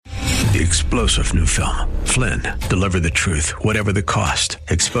The explosive new film, Flynn, deliver the truth, whatever the cost.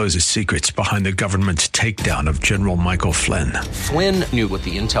 Exposes secrets behind the government's takedown of General Michael Flynn. Flynn knew what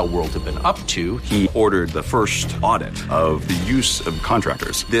the intel world had been up to. He ordered the first audit of the use of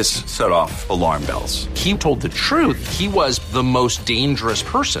contractors. This set off alarm bells. He told the truth. He was the most dangerous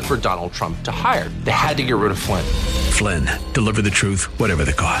person for Donald Trump to hire. They had to get rid of Flynn. Flynn, deliver the truth, whatever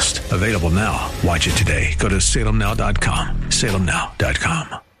the cost. Available now. Watch it today. Go to salemnow.com.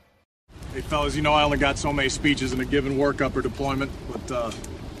 salemnow.com. Hey, fellas, you know I only got so many speeches in a given workup or deployment, but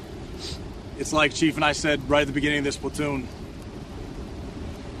it's like Chief and I said right at the beginning of this platoon.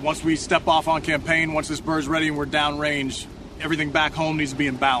 Once we step off on campaign, once this bird's ready and we're downrange, everything back home needs to be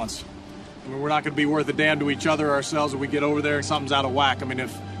in balance. I mean, we're not going to be worth a damn to each other or ourselves if we get over there and something's out of whack. I mean,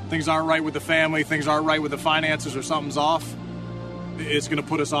 if things aren't right with the family, things aren't right with the finances, or something's off, it's going to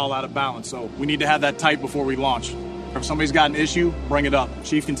put us all out of balance. So we need to have that tight before we launch. If somebody's got an issue, bring it up.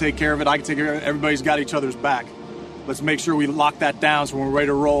 Chief can take care of it. I can take care of it. Everybody's got each other's back. Let's make sure we lock that down so when we're ready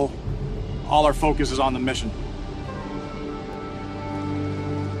to roll, all our focus is on the mission.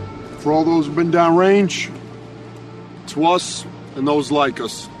 For all those who've been downrange, to us and those like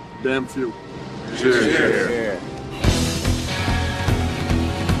us, damn few. Cheers. Cheers.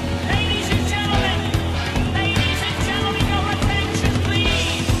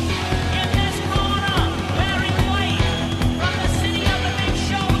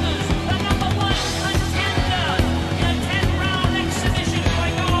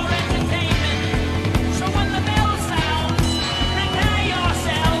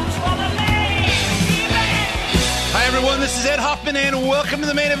 This is Ed Hoffman, and welcome to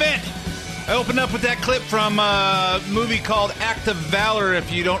the main event. I opened up with that clip from a movie called Act of Valor,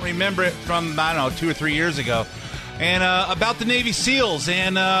 if you don't remember it, from, I don't know, 2 or 3 years ago, and about the Navy SEALs.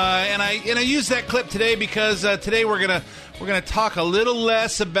 And I used that clip today because today we're gonna talk a little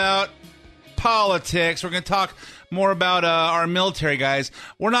less about politics. We're gonna talk more about our military guys.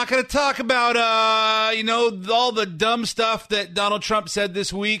 We're not gonna talk about all the dumb stuff that Donald Trump said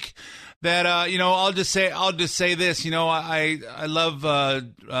this week. That I'll just say this. I love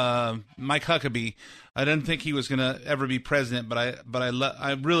Mike Huckabee. I didn't think he was going to ever be president, but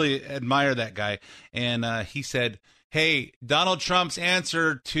I really admire that guy. And he said, "Hey, Donald Trump's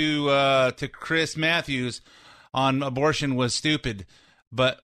answer to Chris Matthews on abortion was stupid,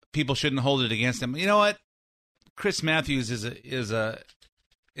 but people shouldn't hold it against him." You know what? Chris Matthews is a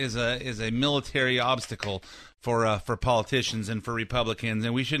military obstacle for politicians and for Republicans,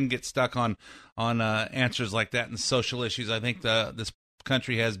 and we shouldn't get stuck on answers like that in social issues. I think this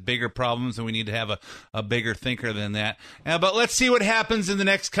country has bigger problems, and we need to have a bigger thinker than that. But let's see what happens in the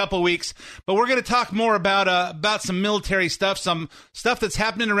next couple weeks. But we're going to talk more about some military stuff, some stuff that's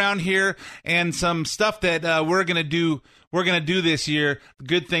happening around here, and some stuff that we're going to do. We're going to do this year,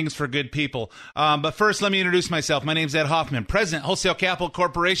 good things for good people. But first, let me introduce myself. My name's Ed Hoffman, President, Wholesale Capital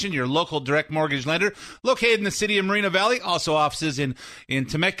Corporation, your local direct mortgage lender, located in the city of Moreno Valley. Also offices in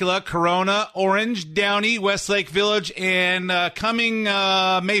Temecula, Corona, Orange, Downey, Westlake Village, and coming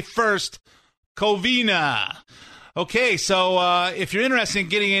May 1st, Covina. Okay, so if you're interested in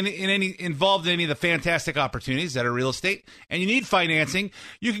getting involved in any of the fantastic opportunities that are real estate and you need financing,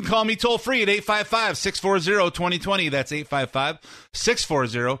 you can call me toll-free at 855-640-2020. That's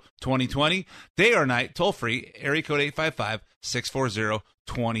 855-640-2020. Day or night, toll-free, area code 855-640-2020.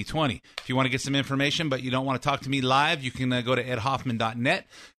 If you want to get some information but you don't want to talk to me live, you can go to edhoffman.net.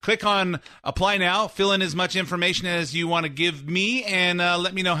 Click on Apply Now. Fill in as much information as you want to give me, and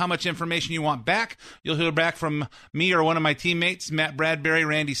let me know how much information you want back. You'll hear back from me or one of my teammates, Matt Bradbury,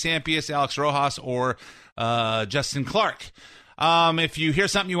 Randy Sampius, Alex Rojas, or Justin Clark. If you hear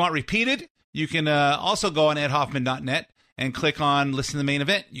something you want repeated, you can also go on edhoffman.net and click on Listen to the Main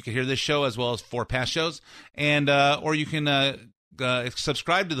Event. You can hear this show as well as 4 past shows, and or you can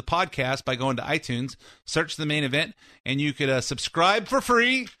subscribe to the podcast by going to iTunes, search the main event, and you could subscribe for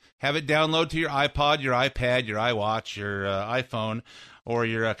free, have it download to your iPod, your iPad, your iWatch, your iPhone, or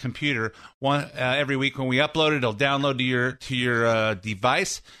your computer. Every week when we upload it, it'll download to your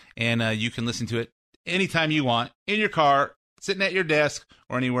device, and you can listen to it anytime you want, in your car, sitting at your desk,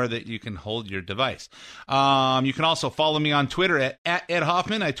 or anywhere that you can hold your device. You can also follow me on Twitter at Ed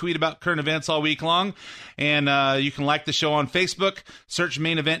Hoffman. I tweet about current events all week long. And you can like the show on Facebook. Search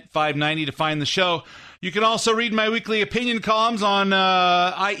Main Event 590 to find the show. You can also read my weekly opinion columns on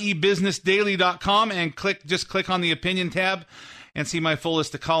iebusinessdaily.com and click on the opinion tab and see my full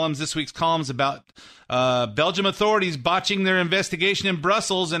list of columns. This week's columns about Belgium authorities botching their investigation in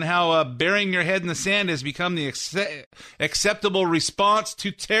Brussels and how burying your head in the sand has become the acceptable response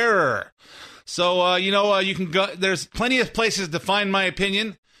to terror. So, you can go. There's plenty of places to find my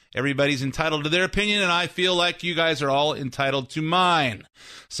opinion. Everybody's entitled to their opinion, and I feel like you guys are all entitled to mine.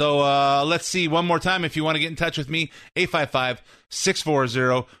 So let's see one more time. If you want to get in touch with me,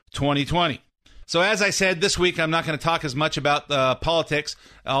 855-640-2020. So as I said, this week I'm not going to talk as much about politics,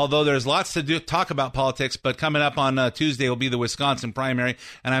 although there's lots to talk about politics. But coming up on Tuesday will be the Wisconsin primary,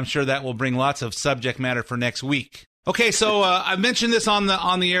 and I'm sure that will bring lots of subject matter for next week. Okay, so I've mentioned this on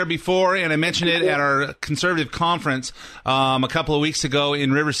the air before, and I mentioned it at our conservative conference a couple of weeks ago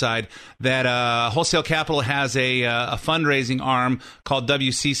in Riverside, that Wholesale Capital has a fundraising arm called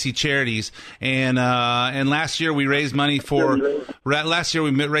WCC Charities, and last year we raised money for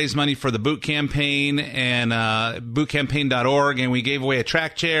the Boot Campaign and bootcampaign.org, and we gave away a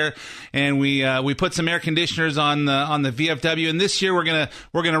track chair, and we put some air conditioners on the VFW, and this year we're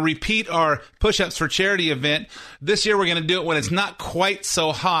gonna repeat our Push-Ups for Charity event. This year we're going to do it when it's not quite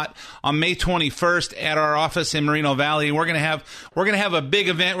so hot on May 21st at our office in Moreno Valley. And we're going to have a big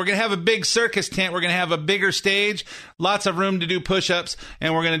event. We're going to have a big circus tent. We're going to have a bigger stage, lots of room to do push-ups,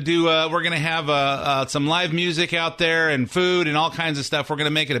 and we're going to have some live music out there and food and all kinds of stuff. We're going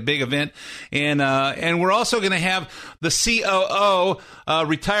to make it a big event, and we're also going to have the COO,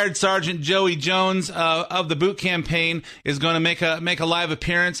 retired Sergeant Joey Jones of the Boot Campaign, is going to make a live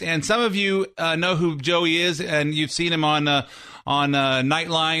appearance. And some of you know who Joey is, and you've seen him on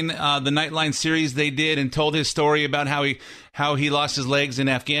Nightline, the Nightline series they did, and told his story about how he lost his legs in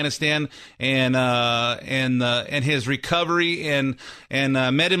Afghanistan and his recovery, and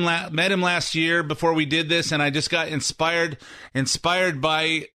met him last year before we did this, and I just got inspired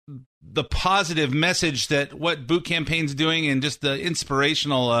by the positive message that what Boot Campaign's doing, and just the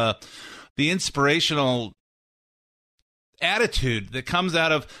inspirational attitude that comes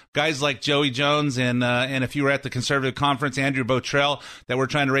out of guys like Joey Jones and if you were at the conservative conference, Andrew Botrell, that we're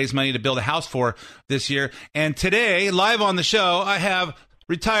trying to raise money to build a house for this year. And today, live on the show, I have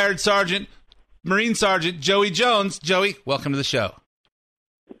retired Marine Sergeant Joey Jones. Joey, welcome to the show.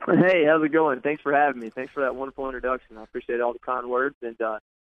 Hey, how's it going? Thanks for having me. Thanks for that wonderful introduction. I appreciate all the kind words, and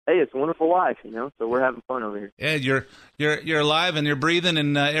hey, it's a wonderful life, so we're having fun over here. Yeah, you're alive and you're breathing,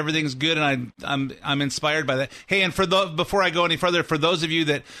 and everything's good, and I'm inspired by that. Hey, and before I go any further, for those of you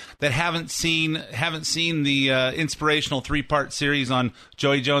that haven't seen the inspirational 3-part series on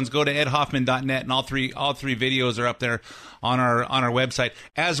Joey Jones, go to edhoffman.net, and all three videos are up there on our website,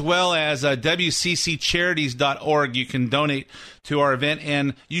 as well as WCCcharities.org. You can donate to our event,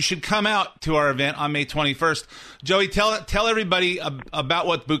 and you should come out to our event on May 21st. Joey, tell everybody about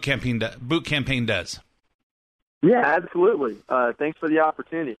what Boot Campaign does. Yeah, absolutely. Thanks for the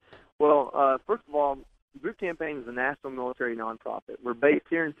opportunity. Well, first of all, Boot Campaign is a national military nonprofit. We're based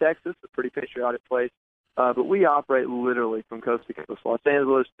here in Texas, a pretty patriotic place, but we operate literally from coast to coast, Los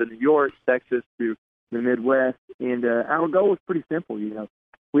Angeles to New York, Texas to the Midwest, and our goal is pretty simple.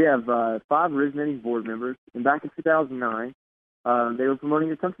 We have 5 originating board members, and back in 2009, they were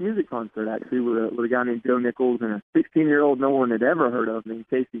promoting a country music concert, actually, with a guy named Joe Nichols and a 16-year-old no one had ever heard of named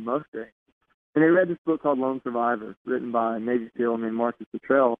Casey Musgrave. And they read this book called Lone Survivor, written by a Navy SEAL named Marcus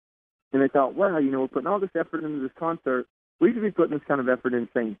Luttrell, and they thought, wow, we're putting all this effort into this concert. We should be putting this kind of effort in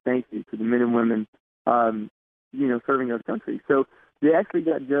saying thank you to the men and women, serving our country. So they actually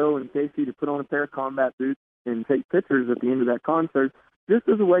got Joe and Casey to put on a pair of combat boots and take pictures at the end of that concert, just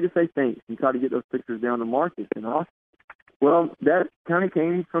as a way to say thanks and try to get those pictures down to Marcus and Austin. Well, that kind of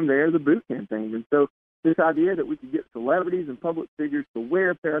came from there, the Boot Campaign. And so this idea that we could get celebrities and public figures to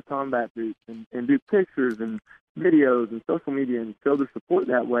wear a pair of combat boots and do pictures and videos and social media and show their support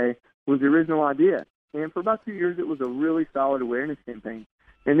that way was the original idea. And for about 2 years, it was a really solid awareness campaign.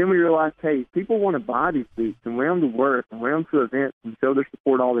 And then we realized, hey, people want to buy these boots and wear them to work and wear them to events and show their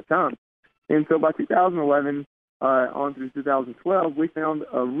support all the time. And so by 2011 on through 2012, we found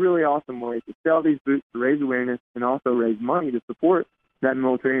a really awesome way to sell these boots to raise awareness and also raise money to support that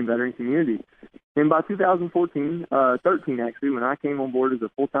military and veteran community. And by 2013 actually, when I came on board as a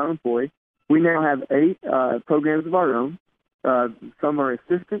full-time employee, we now have 8 programs of our own. Some are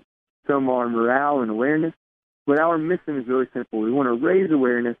assistance, some are morale and awareness. But our mission is really simple. We want to raise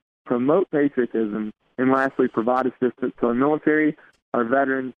awareness, promote patriotism, and lastly, provide assistance to our military, our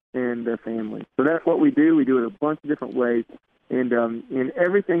veterans, and their families. So that's what we do. We do it a bunch of different ways, and in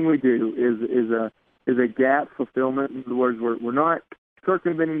everything we do is a gap fulfillment. In other words, we're not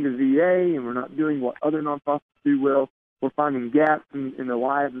circumventing the VA, and we're not doing what other nonprofits do well. We're finding gaps in the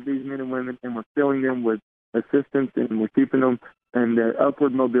lives of these men and women, and we're filling them with assistance, and we're keeping them in their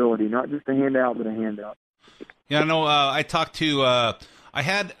upward mobility, not just a handout, but a handout. Yeah, no. I talked to. I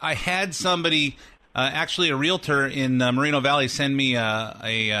had somebody, actually a realtor in Moreno Valley, send me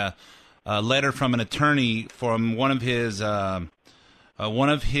a letter from an attorney from one of his one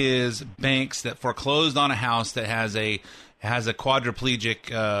of his banks that foreclosed on a house that has a quadriplegic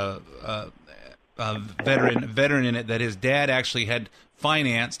veteran in it that his dad actually had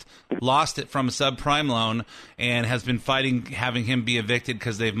financed, lost it from a subprime loan, and has been fighting having him be evicted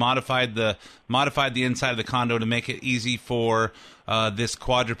because they've modified the inside of the condo to make it easy for this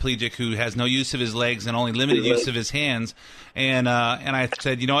quadriplegic who has no use of his legs and only limited use of his hands. And I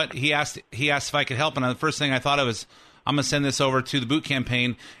said, you know what? He asked if I could help, and the first thing I thought of was, I'm going to send this over to the boot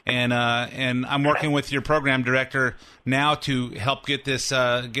campaign, and I'm working with your program director now to help get this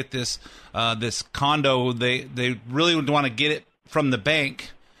condo. They really would want to get it from the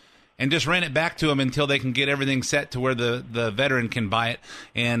bank and just rent it back to them until they can get everything set to where the veteran can buy it.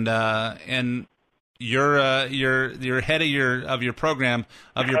 And your head of your programs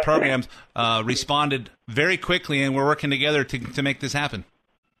responded very quickly, and we're working together to make this happen.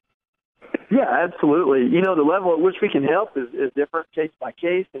 Yeah, absolutely. You know, the level at which we can help is different case by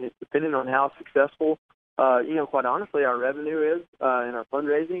case, and it's dependent on how successful, quite honestly, our revenue is in our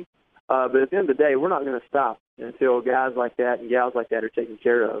fundraising. But at the end of the day, we're not going to stop until guys like that and gals like that are taken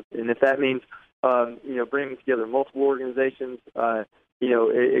care of. And if that means, bringing together multiple organizations,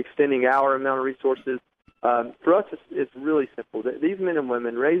 extending our amount of resources, for us, it's really simple. These men and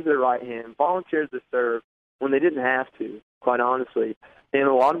women raised their right hand, volunteered to serve when they didn't have to, quite honestly. And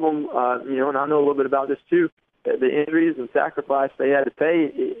a lot of them, and I know a little bit about this too, the injuries and sacrifice they had to pay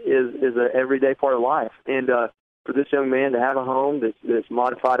is an everyday part of life. And for this young man to have a home that's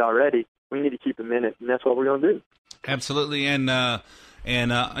modified already, we need to keep him in it, and that's what we're going to do. Absolutely. And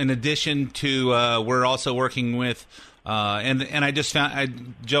in addition to, we're also working with, and I just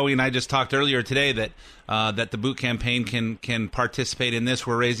found, Joey and I just talked earlier today that the boot campaign can participate in this.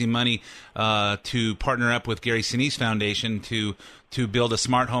 We're raising money to partner up with Gary Sinise Foundation to build a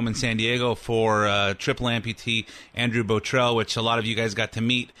smart home in San Diego for triple amputee Andrew Botrell, which a lot of you guys got to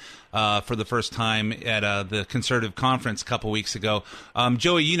meet for the first time at the Conservative Conference a couple weeks ago.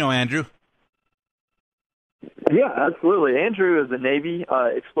 Joey, you know Andrew. Yeah, absolutely. Andrew is a Navy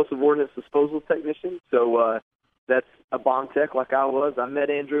explosive ordnance disposal technician, so that's a bomb tech like I was. I met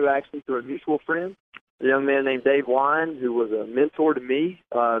Andrew actually through a mutual friend, a young man named Dave Wine, who was a mentor to me.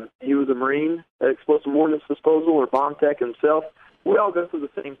 He was a Marine explosive ordnance disposal or bomb tech himself. We all go through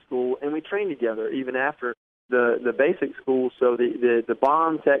the same school, and we train together even after the basic school. So the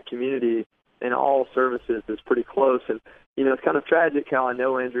bomb tech community in all services is pretty close. And, it's kind of tragic how I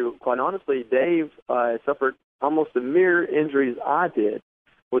know Andrew. Quite honestly, Dave suffered almost the mirror injuries I did,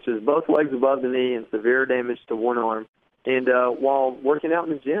 which is both legs above the knee and severe damage to one arm. And while working out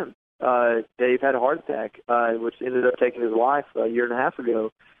in the gym, Dave had a heart attack, which ended up taking his life a year and a half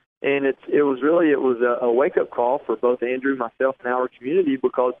ago. And it was a wake-up call for both Andrew, myself, and our community,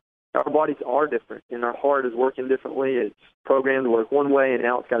 because our bodies are different, and our heart is working differently. It's programmed to work one way, and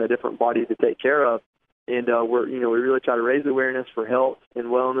now it's got a different body to take care of. And we really try to raise awareness for health and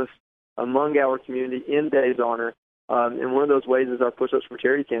wellness among our community in Dave's honor. And one of those ways is our Push-Ups for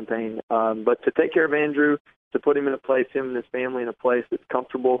Charity campaign. But to take care of Andrew, to put him in a place, him and his family in a place that's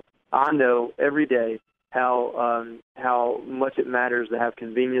comfortable, I know every day how much it matters to have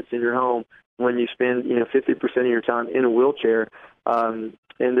convenience in your home when you spend 50% of your time in a wheelchair. And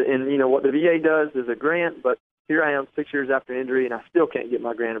what the VA does is a grant, but here I am 6 years after injury, and I still can't get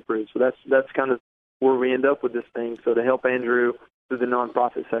my grant approved. So that's kind of where we end up with this thing. So to help Andrew through the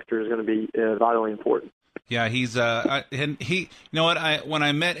nonprofit sector is going to be vitally important. Yeah, he's and he. You know what? When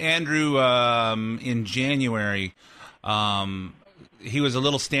I met Andrew in January, he was a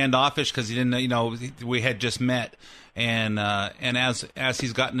little standoffish because he didn't. We had just met, and as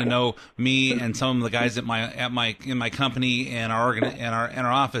he's gotten to know me and some of the guys in my company and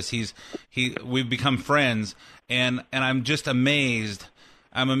our office, we've become friends, and I'm just amazed.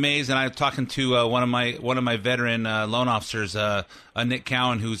 I'm amazed, and I'm talking to one of my veteran loan officers, Nick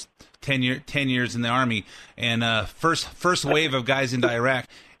Cowan, who's 10 years in the Army, and first wave of guys into Iraq,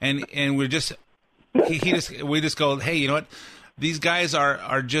 and we just go, hey, you know what? These guys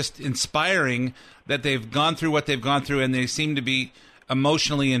are just inspiring that they've gone through what they've gone through, and they seem to be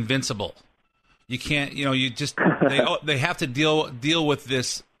emotionally invincible. You can't, they have to deal with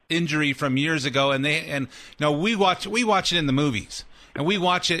this injury from years ago, and we watch it in the movies. And we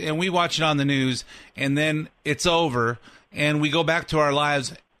watch it on the news, and then it's over, and we go back to our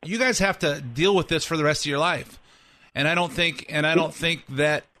lives. You guys have to deal with this for the rest of your life, and I don't think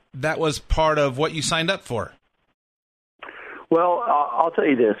that was part of what you signed up for. Well, I'll tell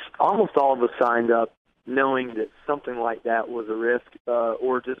you this: almost all of us signed up knowing that something like that was a risk,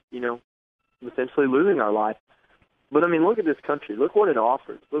 or just essentially losing our life. But I mean, look at this country. Look what it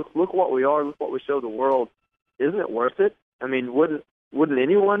offers. Look what we are. Look what we show the world. Isn't it worth it? I mean, wouldn't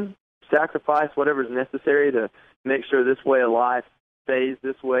anyone sacrifice whatever's necessary to make sure this way of life stays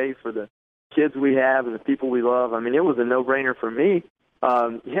this way for the kids we have and the people we love? I mean, it was a no-brainer for me.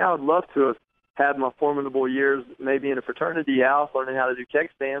 Yeah, I would love to have had my formidable years maybe in a fraternity house learning how to do keg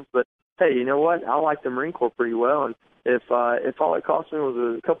stands, but hey, you know what? I like the Marine Corps pretty well, and if all it cost me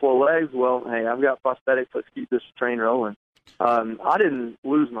was a couple of legs, well, hey, I've got prosthetics. Let's keep this train rolling. I didn't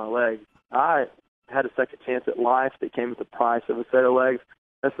lose my legs. I had a second chance at life that came with the price of a set of legs.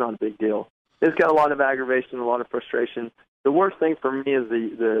 That's not a big deal. It's got a lot of aggravation, a lot of frustration. The worst thing for me is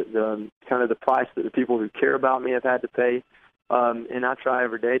the kind of the price that the people who care about me have had to pay. And I try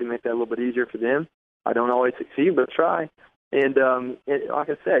every day to make that a little bit easier for them. I don't always succeed, but try. And like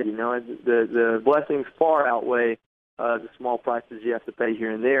I said, you know, the blessings far outweigh the small prices you have to pay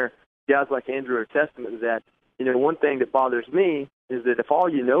here and there. Guys like Andrew are a testament to that. You know, one thing that bothers me is that if all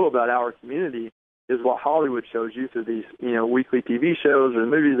you know about our community is what Hollywood shows you through these, you know, weekly TV shows or the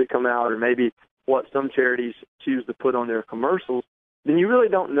movies that come out, or maybe what some charities choose to put on their commercials, then you really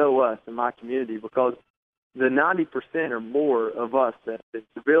don't know us in my community, because the 90% or more of us that have been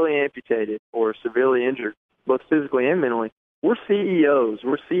severely amputated or severely injured, both physically and mentally, we're CEOs,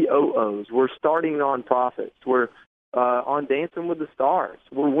 we're COOs, we're starting nonprofits, we're on Dancing with the Stars,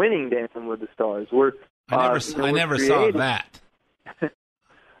 we're winning Dancing with the Stars. I never saw that.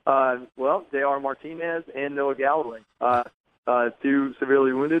 Well, J.R. Martinez and Noah Galloway, two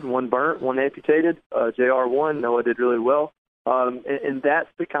severely wounded, one burnt, one amputated. J.R. won, Noah did really well. And that's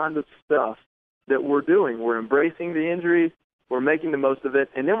the kind of stuff that we're doing. We're embracing the injuries, we're making the most of it,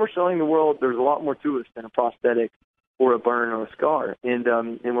 and then we're showing the world there's a lot more to us than a prosthetic or a burn or a scar. And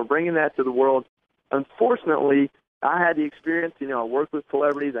we're bringing that to the world. Unfortunately, I had the experience, you know, I work with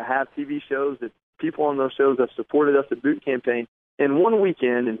celebrities, I have TV shows that people on those shows have supported us at Boot Campaign. And one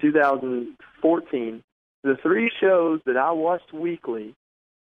weekend in 2014, the 3 shows that I watched weekly,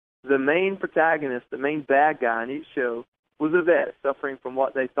 the main protagonist, the main bad guy in each show, was a vet suffering from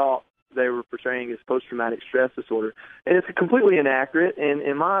what they thought they were portraying as post-traumatic stress disorder. And it's completely inaccurate, and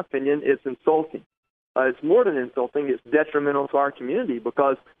in my opinion, it's insulting. It's more than insulting, it's detrimental to our community,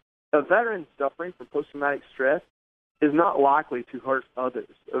 because a veteran suffering from post-traumatic stress is not likely to hurt others.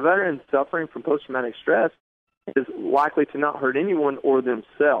 A veteran suffering from post-traumatic stress is likely to not hurt anyone or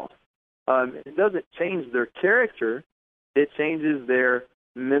themselves. It doesn't change their character. It changes their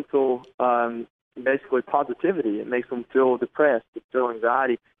mental, basically, positivity. It makes them feel depressed, feel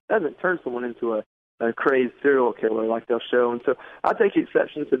anxiety. It doesn't turn someone into a crazed serial killer like they'll show. And so I take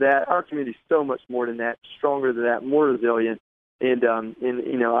exception to that. Our community is so much more than that, stronger than that, more resilient. And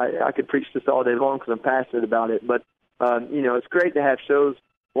you know, I could preach this all day long because I'm passionate about it. But, you know, it's great to have shows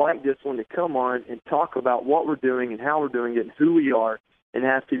like this one to come on and talk about what we're doing and how we're doing it and who we are, and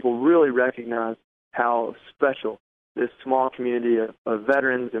have people really recognize how special this small community of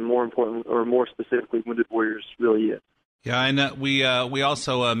veterans and, more important, or more specifically, wounded warriors really is. Yeah, I know. We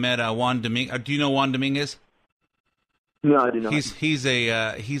also met Juan Dominguez. Do you know Juan Dominguez? No, I do not. He's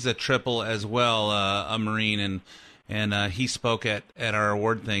a triple as well, a Marine, and he spoke at our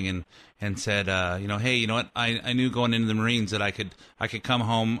award thing and said, you know, hey, you know what? I knew going into the Marines that I could come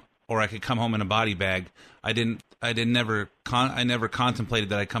home, or I could come home in a body bag. I never contemplated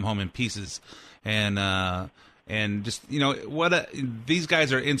that I'd come home in pieces, and just, you know, these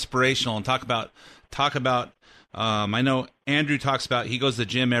guys are inspirational, and talk about. I know Andrew talks about, he goes to the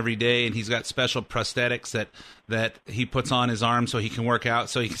gym every day, and he's got special prosthetics that he puts on his arm so he can work out,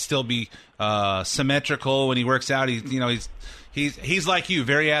 so he can still be symmetrical when he works out. He's like you,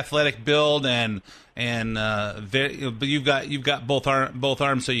 very athletic build, but you've got both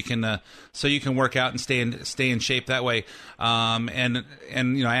arms, so you can work out and stay in shape that way. And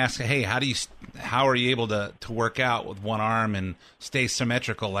you know, I asked, hey, how are you able to work out with one arm and stay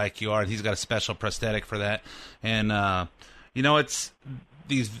symmetrical like you are? He's got a special prosthetic for that. And you know, it's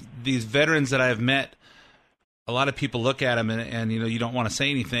these veterans that I've met. A lot of people look at them and you know, you don't want to say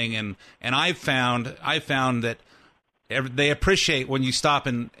anything. And I found that they appreciate when you stop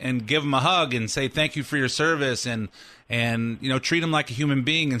and give them a hug and say thank you for your service, and you know, treat them like a human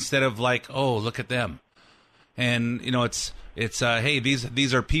being instead of like, oh, look at them. And you know, it's hey,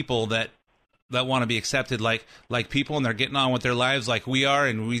 these are people that want to be accepted like people, and they're getting on with their lives like we are,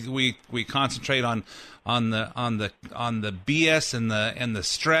 and we concentrate on the BS and the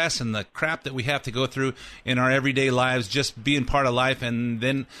stress and the crap that we have to go through in our everyday lives, just being part of life. And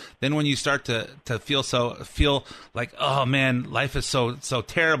then when you start to feel like, oh man, life is so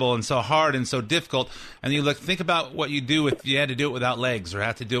terrible and so hard and so difficult, and you think about what you do if you had to do it without legs, or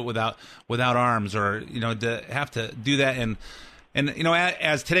have to do it without arms, or you know, to have to do that. And, you know,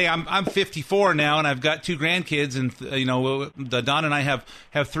 as today, I'm 54 now, and I've got 2 grandkids, and, you know, Don and I have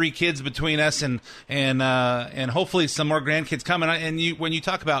 3 kids between us, and hopefully some more grandkids coming. And when you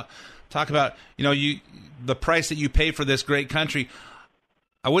talk about, you know, the price that you pay for this great country,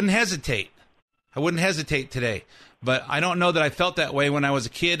 I wouldn't hesitate today. But I don't know that I felt that way when I was a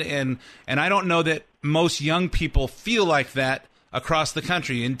kid, and I don't know that most young people feel like that across the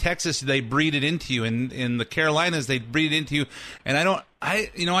country. In Texas, they breed it into you. In the Carolinas, they breed it into you. And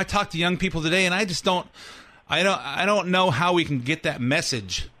I talk to young people today, and I don't know how we can get that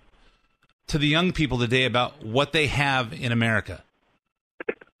message to the young people today about what they have in America.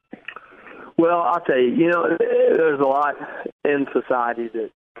 Well, I'll tell you, you know, there's a lot in society that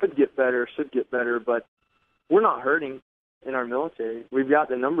could get better, should get better, but we're not hurting in our military. We've got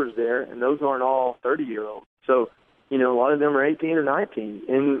the numbers there, and those aren't all 30-year-olds. So, you know, a lot of them are 18 or 19.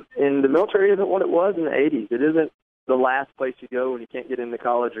 And the military isn't what it was in the 80s. It isn't the last place you go when you can't get into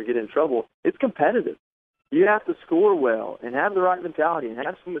college or get in trouble. It's competitive. You have to score well and have the right mentality and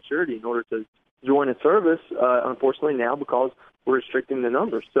have some maturity in order to join a service, unfortunately now, because we're restricting the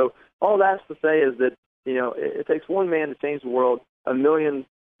numbers. So all that's to say is that, you know, it takes one man to change the world. 1 million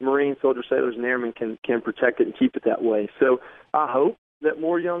Marine soldiers, sailors, and airmen can protect it and keep it that way. So I hope that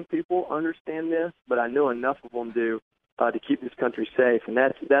more young people understand this, but I know enough of them do to keep this country safe, and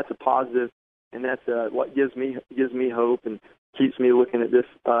that's a positive, and that's what gives me hope and keeps me looking at this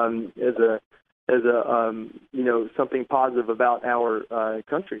as a you know, something positive about our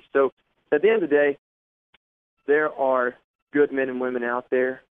country. So at the end of the day, there are good men and women out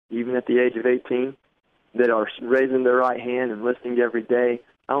there, even at the age of 18, that are raising their right hand and listening every day.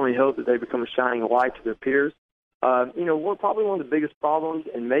 I only hope that they become a shining light to their peers. You know, probably one of the biggest problems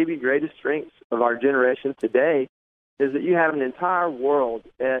and maybe greatest strengths of our generation today is that you have an entire world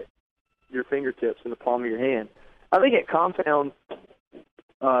at your fingertips in the palm of your hand. I think it compounds.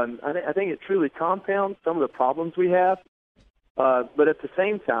 I think it truly compounds some of the problems we have. But at the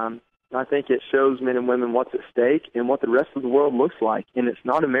same time, I think it shows men and women what's at stake and what the rest of the world looks like. And it's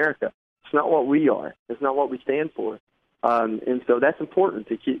not America. It's not what we are. It's not what we stand for. And so that's important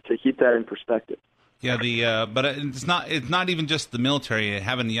to keep that in perspective. Yeah, but it's not even just the military.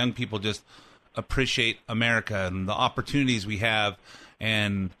 Having the young people just appreciate America and the opportunities we have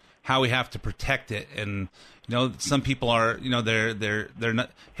and how we have to protect it. And you know, some people are, you know, they're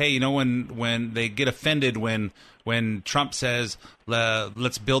not. Hey, you know, when they get offended when Trump says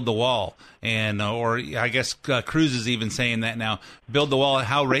let's build the wall, and or I guess Cruz is even saying that now, build the wall.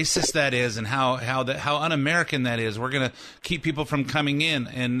 How racist that is, and how un-American that is. We're gonna keep people from coming in,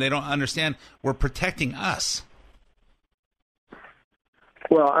 and they don't understand we're protecting us.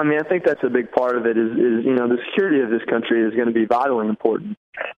 Well, I mean, I think that's a big part of it. Is you know, the security of this country is going to be vitally important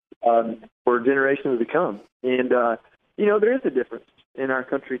for generations to come. And, you know, there is a difference in our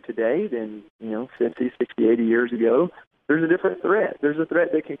country today than, you know, 50, 60, 80 years ago. There's a different threat. There's a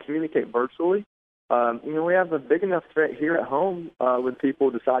threat that can communicate virtually. You know, we have a big enough threat here at home with people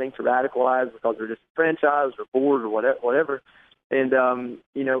deciding to radicalize because they're disenfranchised or bored or whatever. And,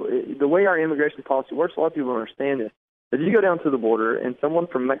 you know, the way our immigration policy works, a lot of people don't understand this. If you go down to the border and someone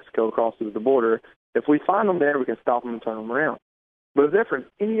from Mexico crosses the border, if we find them there, we can stop them and turn them around. But if they're from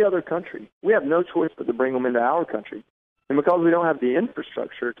any other country, we have no choice but to bring them into our country. And because we don't have the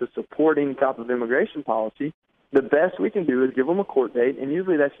infrastructure to support any type of immigration policy, the best we can do is give them a court date, and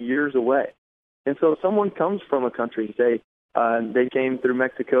usually that's years away. And so if someone comes from a country, say they came through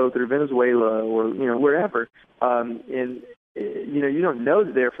Mexico, through Venezuela, or, you know, wherever, and, you know, you don't know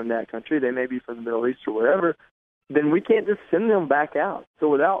that they're from that country. They may be from the Middle East or wherever. Then we can't just send them back out. So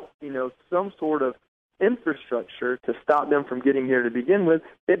without, you know, some sort of infrastructure to stop them from getting here to begin with,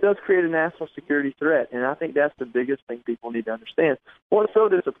 it does create a national security threat. And I think that's the biggest thing people need to understand. What's so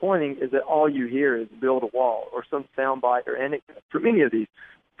disappointing is that all you hear is build a wall or some soundbite or anecdote from any of these.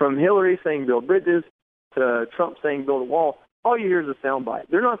 From Hillary saying build bridges to Trump saying build a wall, all you hear is a soundbite.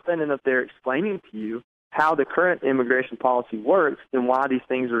 They're not standing up there explaining to you how the current immigration policy works and why these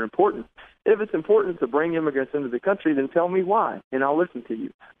things are important. If it's important to bring immigrants into the country, then tell me why, and I'll listen to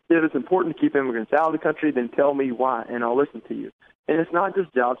you. If it's important to keep immigrants out of the country, then tell me why, and I'll listen to you. And it's not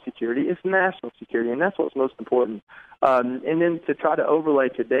just job security, it's national security, and that's what's most important. And then to try to overlay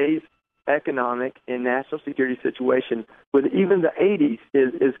today's economic and national security situation with even the 80s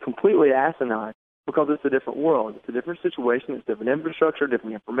is completely asinine, because it's a different world. It's a different situation. It's different infrastructure,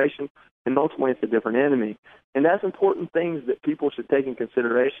 different information, and ultimately it's a different enemy. And that's important things that people should take in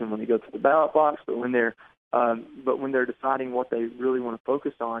consideration when they go to the ballot box, but when they're deciding what they really want to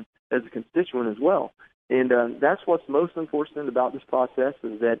focus on as a constituent as well. And that's what's most unfortunate about this process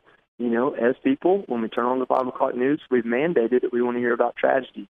is that, as people, when we turn on the 5 o'clock news, we've mandated that we want to hear about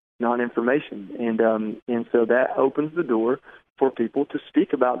tragedy, not information. And so that opens the door for people to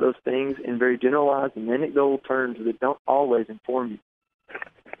speak about those things in very generalized and anecdotal terms that don't always inform you.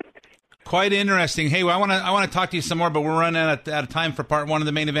 Quite interesting. Hey, well, I want to talk to you some more, but we're running out of time for part 1 of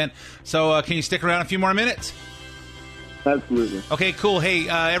the main event. So can you stick around a few more minutes? Absolutely. Okay, cool. Hey,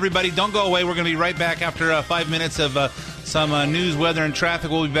 everybody, don't go away. We're going to be right back after 5 minutes of some news, weather, and traffic.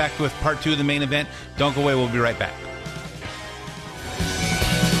 We'll be back with part 2 of the main event. Don't go away. We'll be right back.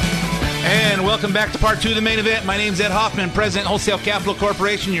 And welcome back to part 2 of the main event. My name's Ed Hoffman, President, Wholesale Capital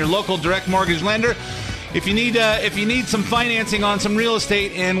Corporation, your local direct mortgage lender. If you need some financing on some real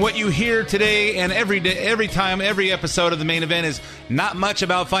estate, and what you hear today and every day, every time, every episode of the main event is not much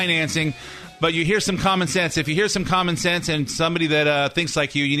about financing, but you hear some common sense. If you hear some common sense and somebody that thinks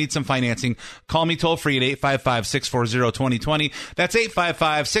like you need some financing, call me toll free at 855-640-2020. That's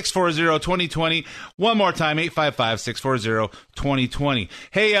 855-640-2020. One more time, 855-640-2020.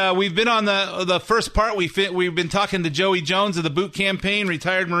 Hey, we've been on the first part. We've been talking to Joey Jones of the Boot Campaign,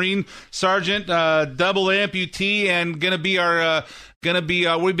 retired Marine Sergeant, double amputee, and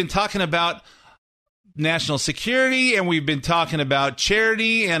we've been talking about national security, and we've been talking about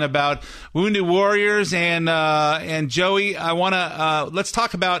charity and about wounded warriors, and Joey, I want to let's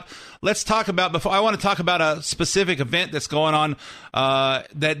talk about before I want to talk about a specific event that's going on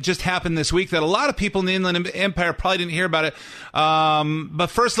that just happened this week that a lot of people in the Inland Empire probably didn't hear about it. But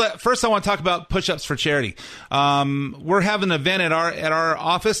first I want to talk about Push-Ups for Charity. We're having an event at our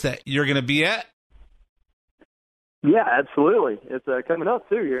office that you're going to be at. Yeah, absolutely. It's coming up,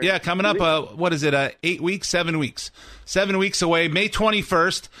 too. Here. Yeah, coming up, what is it, 8 weeks, 7 weeks? 7 weeks away, May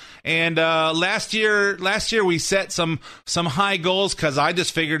 21st. And last year we set some high goals because I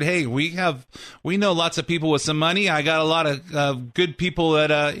just figured, hey, we know lots of people with some money. I got a lot of good people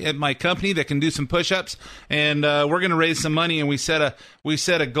at my company that can do some push-ups, and we're going to raise some money, and we set a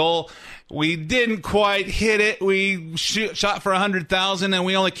goal. We didn't quite hit it. We shot for 100,000, and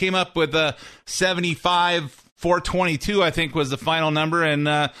we only came up with 422, I think, was the final number. And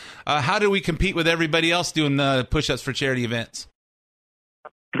how do we compete with everybody else doing the push-ups for charity events?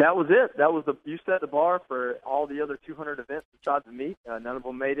 That was it. You set the bar for all the other 200 events we tried to meet. None of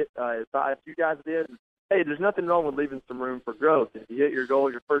them made it. A few guys did. Hey, there's nothing wrong with leaving some room for growth. If you hit your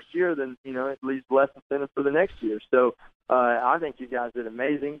goal your first year, then it leaves less incentive for the next year. So I think you guys did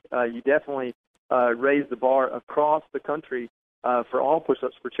amazing. You definitely raised the bar across the country for all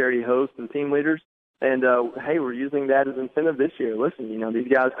push-ups for charity hosts and team leaders. And, hey, we're using that as incentive this year. Listen, these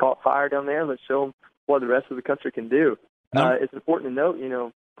guys caught fire down there. Let's show them what the rest of the country can do. It's important to note,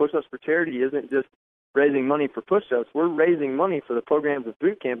 Push-Ups for Charity isn't just raising money for push-ups. We're raising money for the programs of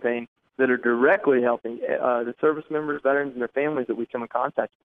Boot Campaign that are directly helping the service members, veterans, and their families that we come in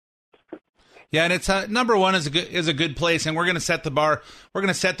contact with. Yeah, and it's number one is a good place, and we're going to set the bar. We're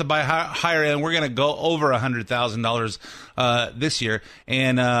going to set the bar higher, and we're going to go over $100,000 this year.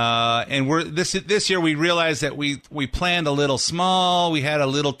 And we're this year we realized that we planned a little small. We had a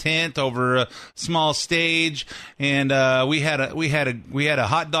little tent over a small stage, and we had a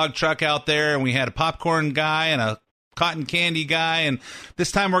hot dog truck out there, and we had a popcorn guy and a cotton candy guy, and this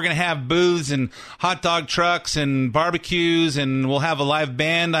time we're going to have booths and hot dog trucks and barbecues, and we'll have a live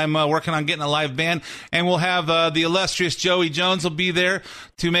band. I'm working on getting a live band, and we'll have the illustrious Joey Jones will be there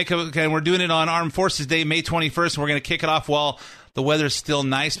to and we're doing it on Armed Forces Day, May 21st, and we're going to kick it off while the weather's still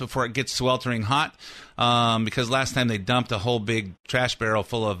nice before it gets sweltering hot, because last time they dumped a whole big trash barrel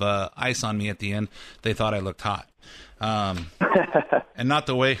full of ice on me at the end. They thought I looked hot. And not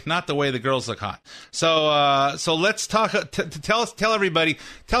the way the girls look hot. So let's talk. Tell everybody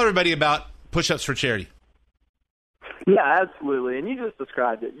about Push-Ups for Charity. Yeah, absolutely. And you just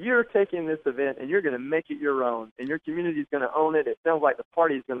described it. You're taking this event and you're going to make it your own, and your community is going to own it. It sounds like the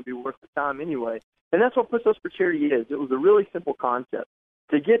party is going to be worth the time anyway. And that's what Push-Ups for Charity is. It was a really simple concept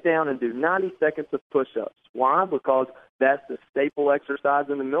to get down and do 90 seconds of push-ups. Why? Because that's the staple exercise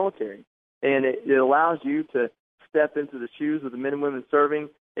in the military, and it allows you to step into the shoes of the men and women serving,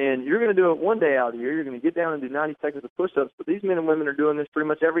 and you're going to do it one day out of the year. You're going to get down and do 90 seconds of push-ups, but these men and women are doing this pretty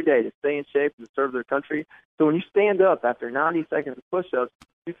much every day to stay in shape and to serve their country. So when you stand up after 90 seconds of push-ups,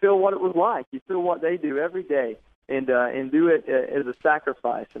 you feel what it was like. You feel what they do every day, and do it as a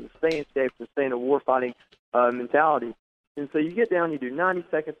sacrifice and to stay in shape and stay in a war-fighting mentality. And so you get down, you do 90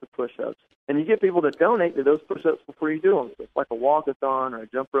 seconds of push-ups, and you get people to donate to those push-ups before you do them. So it's like a walk-a-thon or a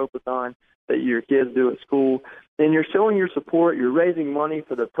jump rope-a-thon that your kids do at school. And you're showing your support, you're raising money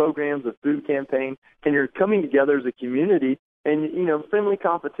for the programs of Boot Campaign, and you're coming together as a community and, friendly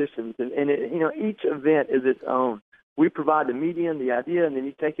competitions. And each event is its own. We provide the medium, the idea, and then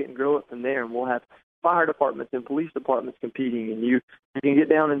you take it and grow it from there. And we'll have fire departments and police departments competing, and you can get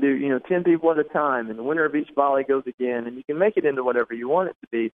down and do 10 people at a time, and the winner of each volley goes again, and you can make it into whatever you want it to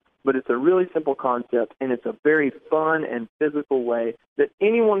be. But it's a really simple concept, and it's a very fun and physical way that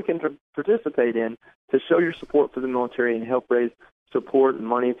anyone can participate in to show your support for the military and help raise support and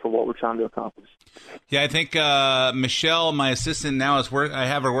money for what we're trying to accomplish. Yeah, I think Michelle, my assistant now, I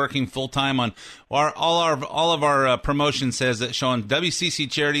have her working full time on all of our promotion. Says that showing WCC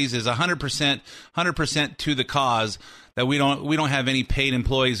Charities is 100% to the cause. That we don't have any paid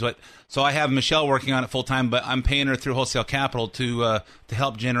employees, but so I have Michelle working on it full time, but I'm paying her through Wholesale Capital to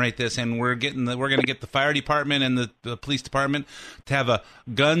help generate this, and we're going to get the fire department and the police department to have a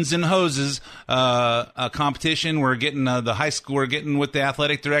guns and hoses a competition. We're getting the high school. We're getting with the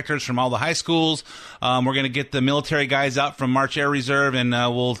athletic directors from all the high schools. We're going to get the military guys out from March Air Reserve, and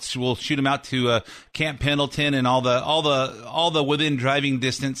we'll shoot them out to Camp Pendleton and all the within driving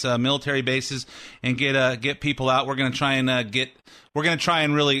distance military bases, and get people out. We're going to try and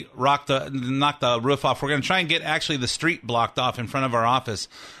really knock the roof off. We're going to try and get actually the street blocked off in front of our office.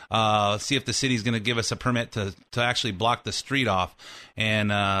 See if the city's going to give us a permit to actually block the street off,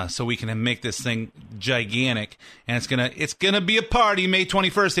 and so we can make this thing gigantic. And it's gonna be a party May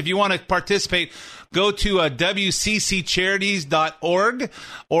 21st. If you want to participate, go to WCCcharities.org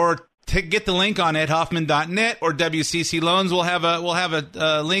or get the link on edhoffman.net or WCC Loans. We'll have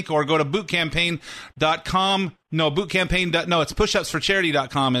a link, or go to bootcampaign.com. No, it's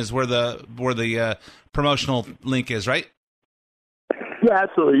pushupsforcharity.com is where the promotional link is, right? Yeah,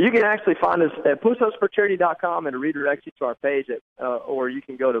 absolutely. You can actually find us at pushupsforcharity.com, and it redirects you to our page, or you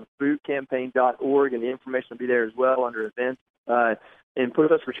can go to bootcampaign.org, and the information will be there as well under events. And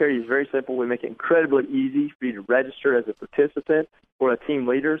Push Ups for Charity is very simple. We make it incredibly easy for you to register as a participant or a team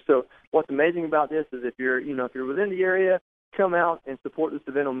leader. So what's amazing about this is if you're within the area, come out and support this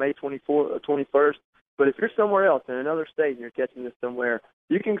event on May 21st. But if you're somewhere else in another state and you're catching this somewhere,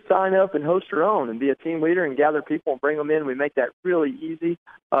 you can sign up and host your own and be a team leader and gather people and bring them in. We make that really easy.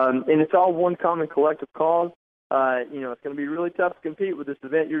 And it's all one common collective cause. It's going to be really tough to compete with this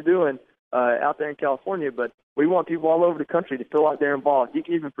event you're doing out there in California, but we want people all over the country to feel like they're involved. You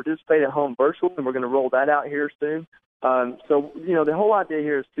can even participate at home virtually, and we're going to roll that out here soon. So the whole idea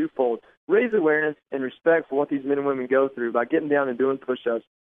here is twofold. Raise awareness and respect for what these men and women go through by getting down and doing push-ups.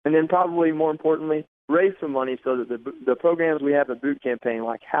 And then probably more importantly, raise some money so that the programs we have at Boot Campaign,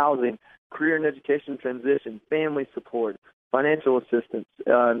 like housing, career and education transition, family support, financial assistance,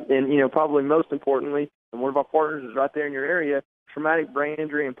 and probably most importantly, and one of our partners is right there in your area, traumatic brain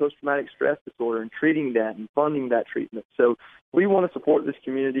injury and post-traumatic stress disorder, and treating that and funding that treatment. So we want to support this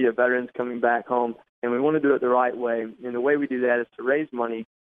community of veterans coming back home, and we want to do it the right way. And the way we do that is to raise money.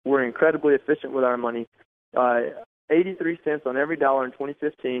 We're incredibly efficient with our money. 83 cents on every dollar in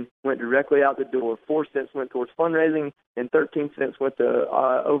 2015 went directly out the door. 4 cents went towards fundraising, and 13 cents went to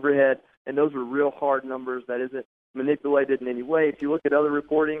overhead. And those were real hard numbers. That isn't manipulated in any way. If you look at other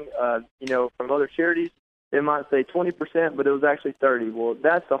reporting, from other charities, it might say 20%, but it was actually 30. Well,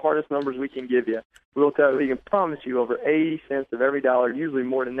 that's the hardest numbers we can give you. We can promise you over 80 cents of every dollar, usually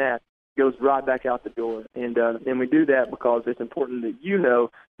more than that, goes right back out the door. And we do that because it's important that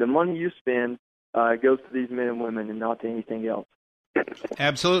the money you spend goes to these men and women and not to anything else.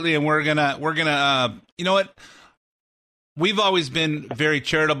 Absolutely, and we're gonna you know what? We've always been very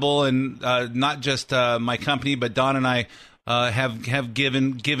charitable, and not just my company, but Don and I have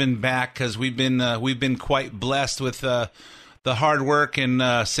given back because we've been quite blessed with the hard work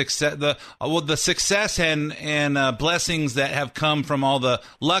and success, the success and blessings that have come from all the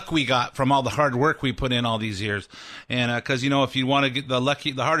luck we got from all the hard work we put in all these years. And because if you want to get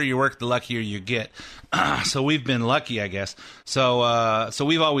the harder you work, the luckier you get. So we've been lucky, I guess. So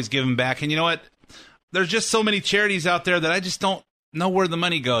we've always given back. And you know what? There's just so many charities out there that I just don't know where the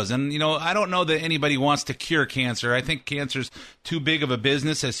money goes. And, I don't know that anybody wants to cure cancer. I think cancer's too big of a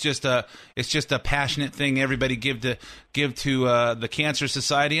business. It's just a passionate thing everybody give to the Cancer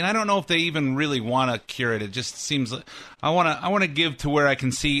Society. And I don't know if they even really want to cure it. It just seems like I want to give to where I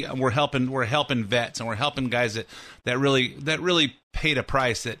can see we're helping vets, and we're helping guys that really paid a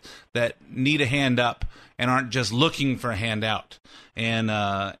price, that need a hand up and aren't just looking for a handout.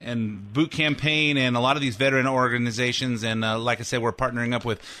 And Boot Campaign and a lot of these veteran organizations, and like I said, we're partnering up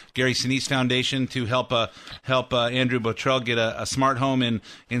with Gary Sinise Foundation to help Andrew Botrell get a smart home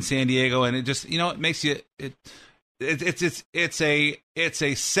in San Diego, and it just it makes you it's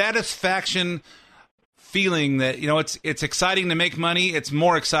a satisfaction feeling that it's exciting to make money. It's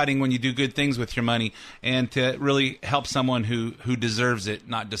more exciting when you do good things with your money and to really help someone who deserves it,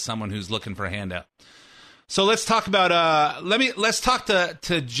 not just someone who's looking for a handout. So let's talk about let's talk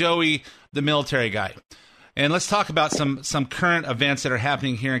to Joey, the military guy, and let's talk about some current events that are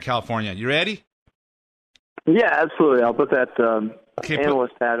happening here in California. You ready? Yeah, absolutely. I'll put that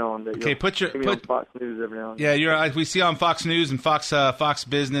analyst hat on. Okay, put on Fox News every now and then. Yeah, we see on Fox News and Fox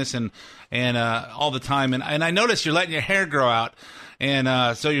Business and all the time. And I notice you're letting your hair grow out,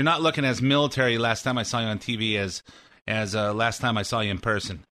 and so you're not looking as military last time I saw you on TV as last time I saw you in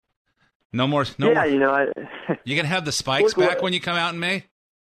person. No more. Yeah, you gonna have the spikes back when you come out in May?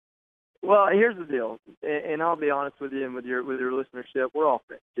 Well, here's the deal, and I'll be honest with you and with your listenership. We're all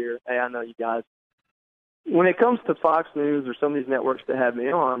friends here. Hey, I know you guys. When it comes to Fox News or some of these networks that have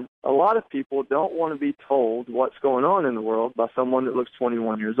me on, a lot of people don't want to be told what's going on in the world by someone that looks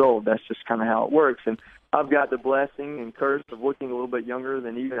 21 years old. That's just kind of how it works. And I've got the blessing and curse of looking a little bit younger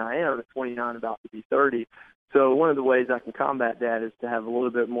than even I am at 29, about to be 30. So one of the ways I can combat that is to have a little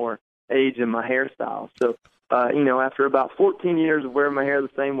bit more age in my hairstyle. So, after about 14 years of wearing my hair the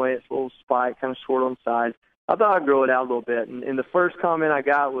same way, it's a little spiked, kind of short on the sides, I thought I'd grow it out a little bit. And the first comment I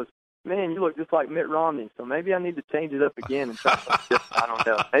got was, "Man, you look just like Mitt Romney, so maybe I need to change it up again and try something different." I don't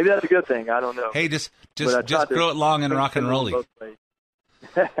know. Maybe that's a good thing. I don't know. Hey, just grow it long and rock and rolly.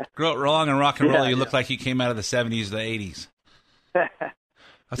 Grow it long and rock and rolly. You look like you came out of the 70s or the 80s.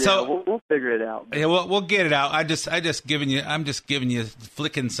 So we'll figure it out. Yeah, we'll get it out. I'm just giving you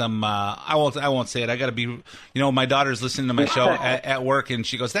flicking some. I won't say it. I got to be. My daughter's listening to my show at work, and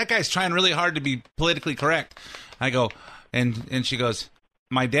she goes, "That guy's trying really hard to be politically correct." I go, and she goes,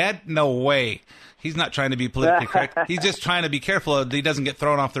 "My dad? No way. He's not trying to be politically correct. He's just trying to be careful that he doesn't get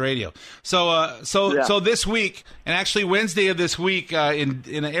thrown off the radio." So this week, and actually Wednesday of this week, in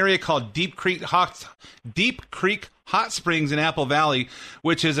an area called Deep Creek Hot Springs in Apple Valley,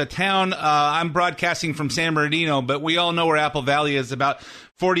 which is a town. I'm broadcasting from San Bernardino, but we all know where Apple Valley is, about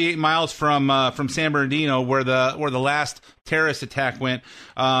 48 miles from San Bernardino, where the last terrorist attack went.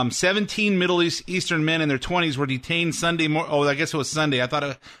 17 Middle Eastern men in their 20s were detained Sunday morning. Oh, I guess it was Sunday. I thought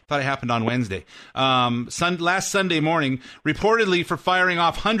it happened on Wednesday. Last Sunday morning, reportedly for firing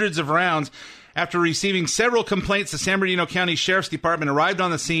off hundreds of rounds. After receiving several complaints, the San Bernardino County Sheriff's Department arrived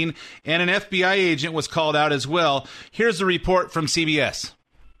on the scene, and an FBI agent was called out as well. Here's the report from CBS.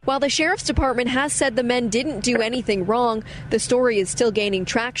 While the Sheriff's Department has said the men didn't do anything wrong, the story is still gaining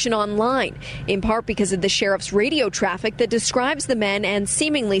traction online, in part because of the sheriff's radio traffic that describes the men and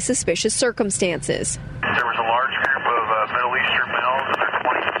seemingly suspicious circumstances. There was a large group of Middle Eastern males in their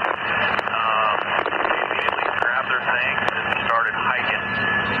 20s. They immediately grabbed their things and started hiking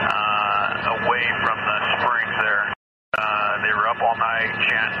away from the springs there. They were up all night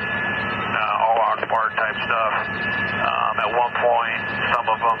chanting all Akbar type stuff. At one point, some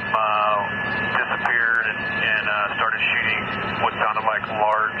of them disappeared and started shooting what sounded like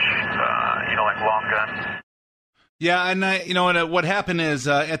large, like long guns. Yeah, and what happened is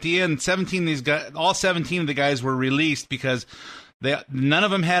at the end, all 17 of the guys were released because none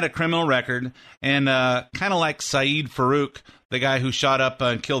of them had a criminal record, and kind of like Saeed Farouk, the guy who shot up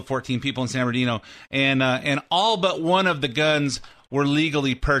and killed 14 people in San Bernardino, and all but one of the guns were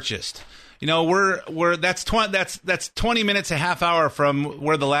legally purchased. That's 20 minutes, a half hour from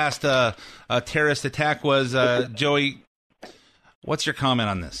where the last terrorist attack was. Joey, what's your comment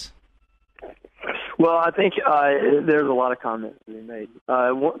on this? Well, I think there's a lot of comments to be made.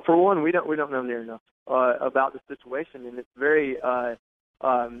 For one, we don't know near enough about the situation, and it's very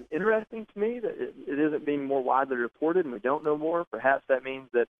interesting to me that it isn't being more widely reported, and we don't know more. Perhaps that means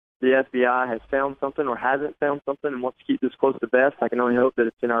that the FBI has found something or hasn't found something and wants to keep this close to best. I can only hope that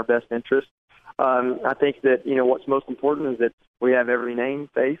it's in our best interest. I think that, what's most important is that we have every name,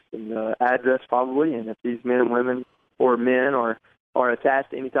 face, and address probably, and if these men and women or men are attached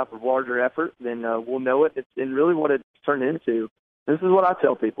to any type of larger effort, then we'll know it. And really what it's turned into, this is what I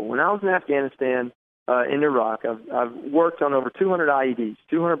tell people. When I was in Afghanistan, in Iraq, I've worked on over 200 IEDs,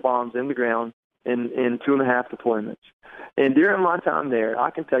 200 bombs in the ground in 2.5 deployments. And during my time there,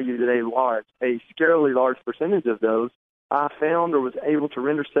 I can tell you that a scarily large percentage of those I found or was able to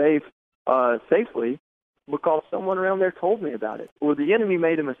render safely because someone around there told me about it, or the enemy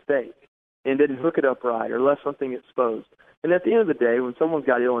made a mistake and didn't hook it up right or left something exposed. And at the end of the day, when someone's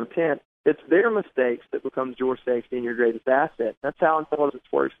got ill intent, it's their mistakes that becomes your safety and your greatest asset. That's how intelligence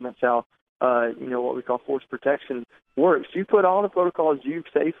works, and that's how what we call force protection works. You put all the protocols you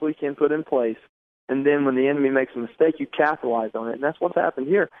safely can put in place, and then when the enemy makes a mistake, you capitalize on it. And that's what's happened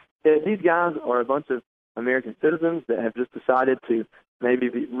here. These guys are a bunch of American citizens that have just decided to maybe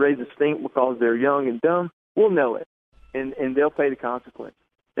raise a stink because they're young and dumb. We'll know it, and they'll pay the consequence.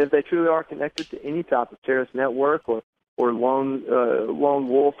 If they truly are connected to any type of terrorist network or or lone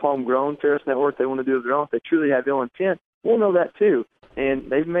wolf, homegrown terrorist network they want to do of their own, if they truly have ill intent, we'll know that too. And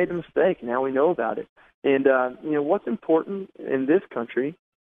they've made a mistake, and now we know about it. And, what's important in this country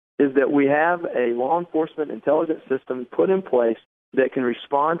is that we have a law enforcement intelligence system put in place that can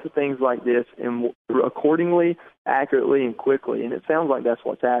respond to things like this and accordingly, accurately, and quickly. And it sounds like that's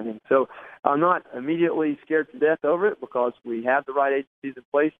what's happening. So I'm not immediately scared to death over it because we have the right agencies in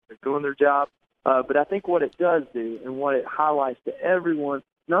place. They're doing their job. But I think what it does do and what it highlights to everyone,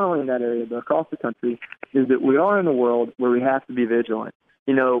 not only in that area but across the country, is that we are in a world where we have to be vigilant.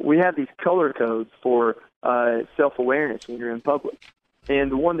 We have these color codes for self-awareness when you're in public.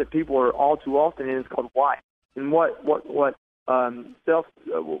 And the one that people are all too often in is called white. And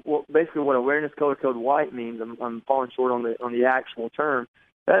basically what awareness color code white means, I'm falling short on the actual term.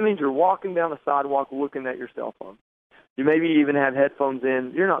 That means you're walking down the sidewalk looking at your cell phone. You maybe even have headphones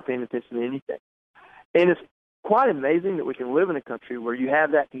in. You're not paying attention to anything. And it's quite amazing that we can live in a country where you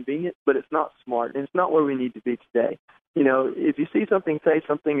have that convenience, but it's not smart, and it's not where we need to be today. If you see something, say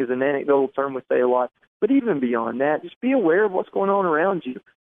something is an anecdotal term we say a lot, but even beyond that, just be aware of what's going on around you.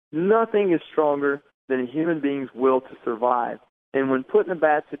 Nothing is stronger than a human being's will to survive. And when put in a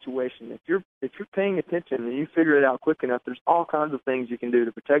bad situation, if you're paying attention and you figure it out quick enough, there's all kinds of things you can do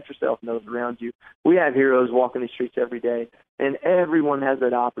to protect yourself and those around you. We have heroes walking the streets every day, and everyone has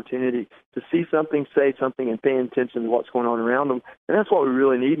that opportunity to see something, say something, and pay attention to what's going on around them. And that's what we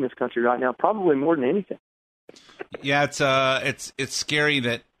really need in this country right now, probably more than anything. Yeah, it's scary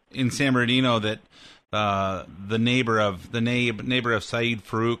that in San Bernardino that the neighbor of Saeed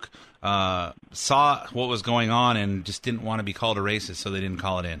Farouk saw what was going on and just didn't want to be called a racist, so they didn't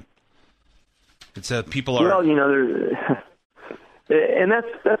call it in. It's people are. Well, and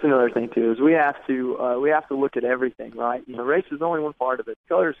that's another thing too, is we have to look at everything, right? Race is only one part of it.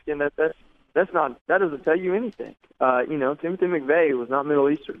 Color of skin, that doesn't tell you anything. Timothy McVeigh was not Middle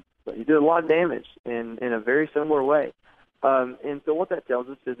Eastern, but he did a lot of damage in a very similar way. And so what that tells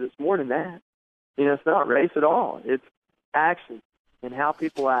us is it's more than that. It's not race at all. It's action and how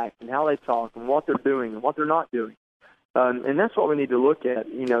people act and how they talk and what they're doing and what they're not doing. And that's what we need to look at.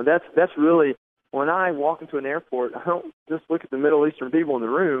 That's really, when I walk into an airport, I don't just look at the Middle Eastern people in the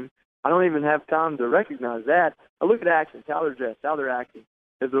room. I don't even have time to recognize that. I look at actions, how they're dressed, how they're acting,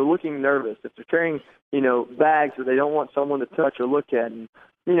 if they're looking nervous, if they're carrying, bags that they don't want someone to touch or look at. And,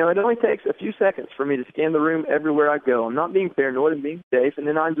 it only takes a few seconds for me to scan the room everywhere I go. I'm not being paranoid, I'm being safe, and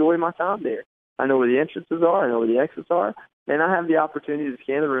then I enjoy my time there. I know where the entrances are, I know where the exits are, and I have the opportunity to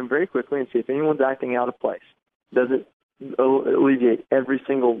scan the room very quickly and see if anyone's acting out of place. Does it alleviate every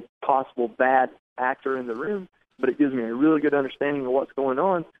single possible bad actor in the room? But it gives me a really good understanding of what's going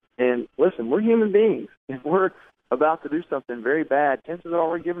on. And listen, we're human beings. If we're about to do something very bad, chances are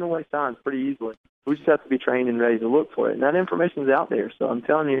we're giving away signs pretty easily. We just have to be trained and ready to look for it. And that information is out there. So I'm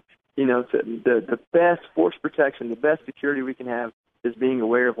telling you, the best force protection, the best security we can have is being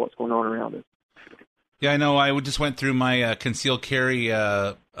aware of what's going on around us. Yeah, I know. I just went through my concealed carry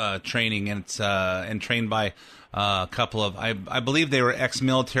training, and it's and trained by a couple of, I believe they were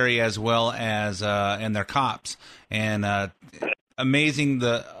ex-military as well as and they're cops. And amazing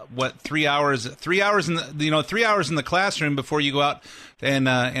 3 hours in the 3 hours in the classroom before you go out and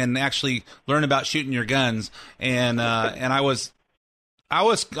actually learn about shooting your guns. And I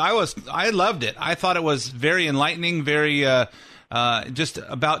loved it. I thought it was very enlightening, very. Just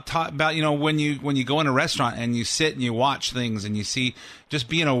about when you go in a restaurant and you sit and you watch things and you see, just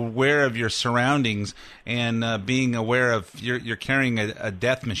being aware of your surroundings and being aware of you're carrying a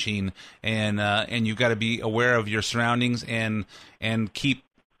death machine, and you've got to be aware of your surroundings and keep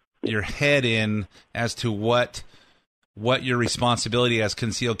your head in as to what your responsibility as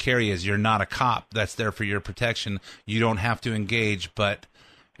concealed carry is. You're not a cop that's there for your protection. You don't have to engage, but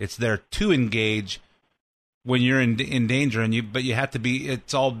it's there to engage when you're in danger, but you have to be.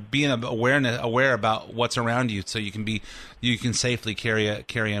 It's all being aware about what's around you, so you can safely carry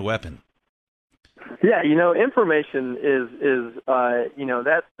a weapon. Yeah, information is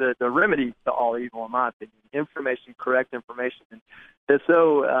that's the remedy to all evil, in my opinion. Information, correct information. It's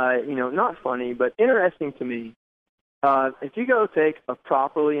so not funny, but interesting to me. If you go take a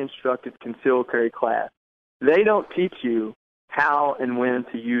properly instructed concealed carry class, they don't teach you how and when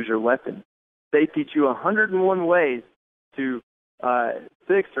to use your weapon. They teach you 101 ways to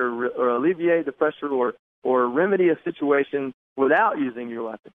fix or alleviate the pressure or remedy a situation without using your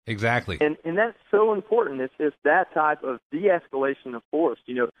weapon. Exactly. And that's so important. It's that type of de-escalation of force,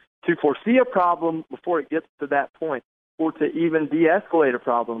 to foresee a problem before it gets to that point, or to even de-escalate a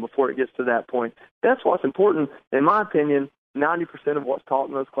problem before it gets to that point. That's what's important. In my opinion, 90% of what's taught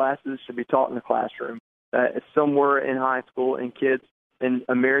in those classes should be taught in the classroom. somewhere in high school, and kids and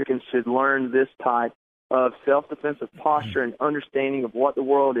Americans should learn this type of self-defensive posture and understanding of what the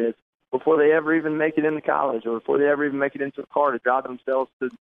world is before they ever even make it into college or before they ever even make it into a car to drive themselves to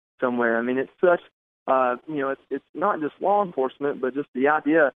somewhere. I mean, it's such, it's not just law enforcement, but just the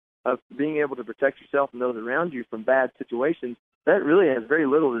idea of being able to protect yourself and those around you from bad situations. That really has very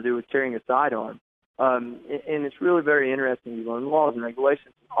little to do with carrying a sidearm. And it's really very interesting. You learn laws and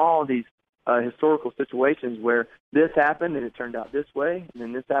regulations, all of these historical situations where this happened and it turned out this way, and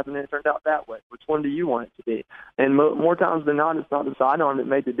then this happened and it turned out that way. Which one do you want it to be? And more times than not, it's not the sidearm that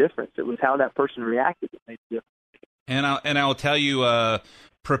made the difference. It was how that person reacted that made the difference. And I will tell you,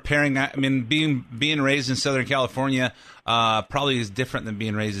 preparing. I mean, being raised in Southern California probably is different than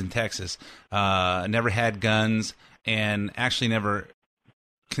being raised in Texas. Never had guns, and actually never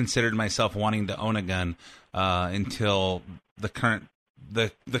considered myself wanting to own a gun until the current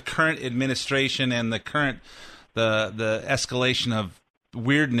administration and the escalation of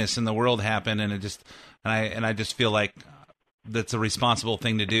weirdness in the world happened, and I just feel like that's a responsible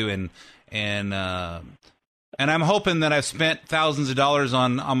thing to do, and I'm hoping that I've spent thousands of dollars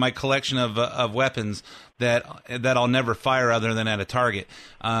on my collection of weapons that I'll never fire other than at a target.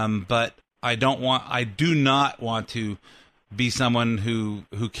 But I do not want to be someone who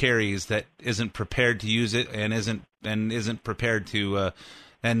carries that isn't prepared to use it and isn't prepared to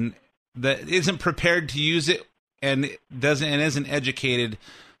use it and isn't educated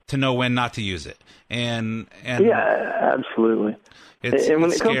to know when not to use it. And yeah, absolutely. And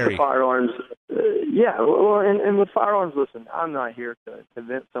when it comes to firearms, and with firearms, listen, I'm not here to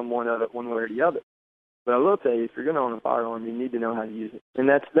convince someone of it one way or the other. But I will tell you, if you're going to own a firearm, you need to know how to use it. And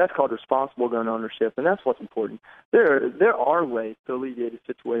that's called responsible gun ownership, and that's what's important. There are ways to alleviate a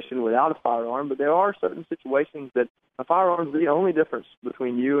situation without a firearm, but there are certain situations that a firearm is the only difference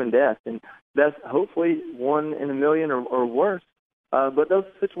between you and death, and that's hopefully 1 in a million or worse. But those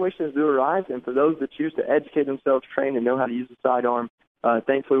situations do arise, and for those that choose to educate themselves, train, and know how to use a sidearm,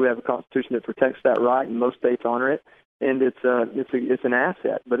 thankfully we have a Constitution that protects that right, and most states honor it, and it's an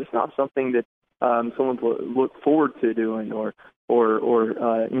asset. But it's not something that someone will look forward to doing, or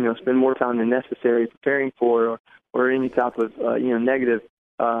spend more time than necessary preparing for, or any type of negative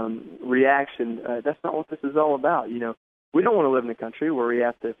reaction. That's not what this is all about. We don't want to live in a country where we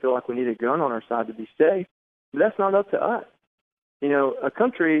have to feel like we need a gun on our side to be safe. But that's not up to us. A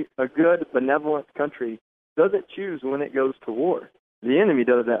country, a good, benevolent country, doesn't choose when it goes to war. The enemy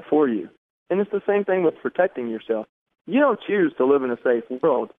does that for you. And it's the same thing with protecting yourself. You don't choose to live in a safe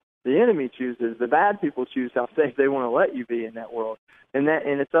world. The enemy chooses. The bad people choose how safe they want to let you be in that world. And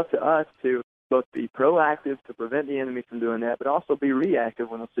it's up to us to both be proactive to prevent the enemy from doing that, but also be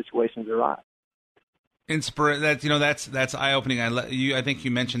reactive when those situations arise. That's eye-opening. I think you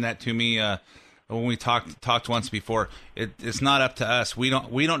mentioned that to me when we talked once before. It's not up to us. We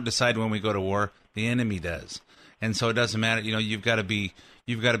don't decide when we go to war. The enemy does, and so it doesn't matter. You've got to be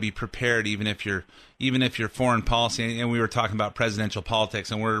prepared, even if you're foreign policy. And we were talking about presidential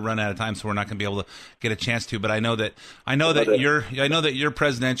politics, and we're running out of time, so we're not going to be able to get a chance to. But I know that your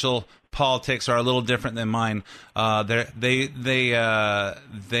presidential politics are a little different than mine.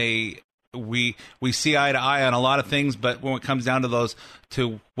 We see eye to eye on a lot of things, but when it comes down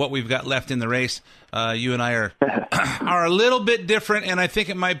to what we've got left in the race, you and I are a little bit different, and I think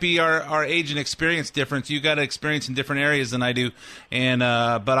it might be our age and experience difference. You got experience in different areas than I do, and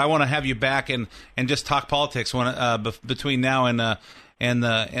but I want to have you back and just talk politics between now and the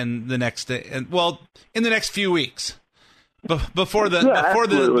next in the next few weeks before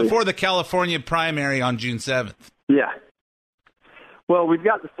the California primary on June 7th. Yeah. Well, we've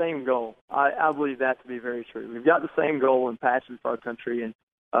got the same goal. I believe that to be very true. We've got the same goal and passion for our country. And,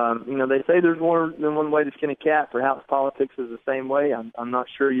 they say there's more than one way to skin a cat. Perhaps politics is the same way. I'm not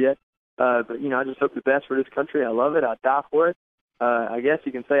sure yet. But I just hope the best for this country. I love it. I die for it. I guess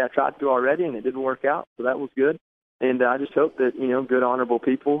you can say I tried to already, and it didn't work out. So that was good. And I just hope that, good, honorable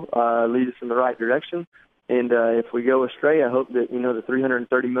people lead us in the right direction. And if we go astray, I hope that, the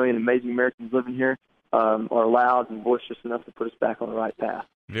 330 million amazing Americans living here are loud and boisterous enough to put us back on the right path.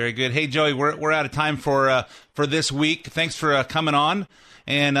 Very good. Hey, Joey, we're out of time for this week. Thanks for coming on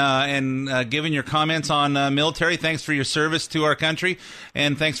and giving your comments on military. Thanks for your service to our country,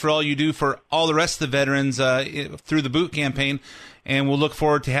 and thanks for all you do for all the rest of the veterans through the boot campaign. And we'll look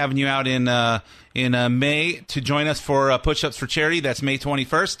forward to having you out in May to join us for Push-Ups for Charity. That's May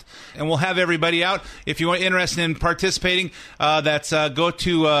 21st. And we'll have everybody out. If you're interested in participating, go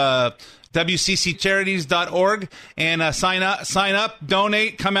to WCCcharities.org and sign up,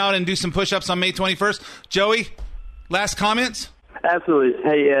 donate, come out and do some push-ups on May 21st. Joey, last comments? Absolutely.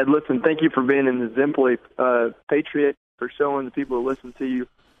 Hey, Ed, listen, thank you for being an exemplary patriot, for showing the people who listen to you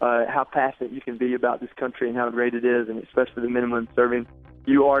how passionate you can be about this country and how great it is, and especially the men and women serving.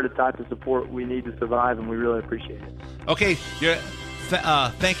 You are the type of support we need to survive, and we really appreciate it. Okay,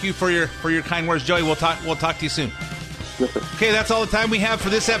 thank you for your kind words, Joey. We'll talk to you soon. Listen. Okay, that's all the time we have for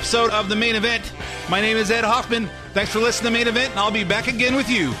this episode of The Main Event. My name is Ed Hoffman. Thanks for listening to The Main Event, and I'll be back again with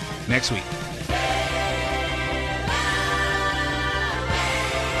you next week.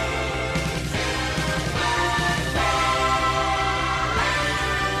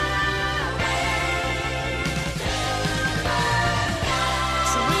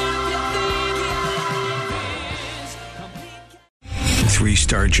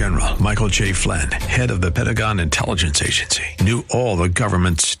 Three-star General Michael J. Flynn, head of the Pentagon Intelligence Agency, knew all the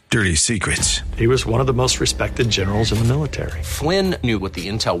government's dirty secrets. He was one of the most respected generals in the military. Flynn knew what the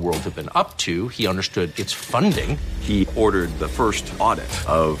intel world had been up to. He understood its funding. He ordered the first audit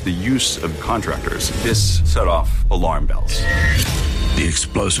of the use of contractors. This set off alarm bells. The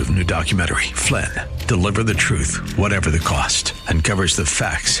explosive new documentary, Flynn, Deliver the Truth, Whatever the Cost, uncovers the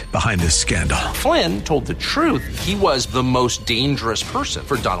facts behind this scandal. Flynn told the truth. He was the most dangerous person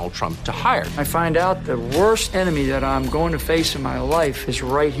for Donald Trump to hire. I find out the worst enemy that I'm going to face in my life is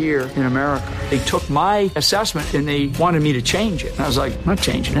right here in America. They took my assessment and they wanted me to change it. And I was like, I'm not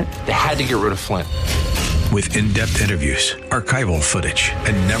changing it. They had to get rid of Flynn. With in-depth interviews, archival footage,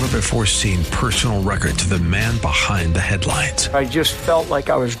 and never-before-seen personal records of the man behind the headlines. I just felt like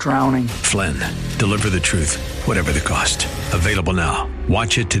I was drowning. Flynn, Deliver the Truth, Whatever the Cost. Available now.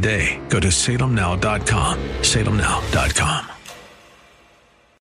 Watch it today. Go to salemnow.com. salemnow.com.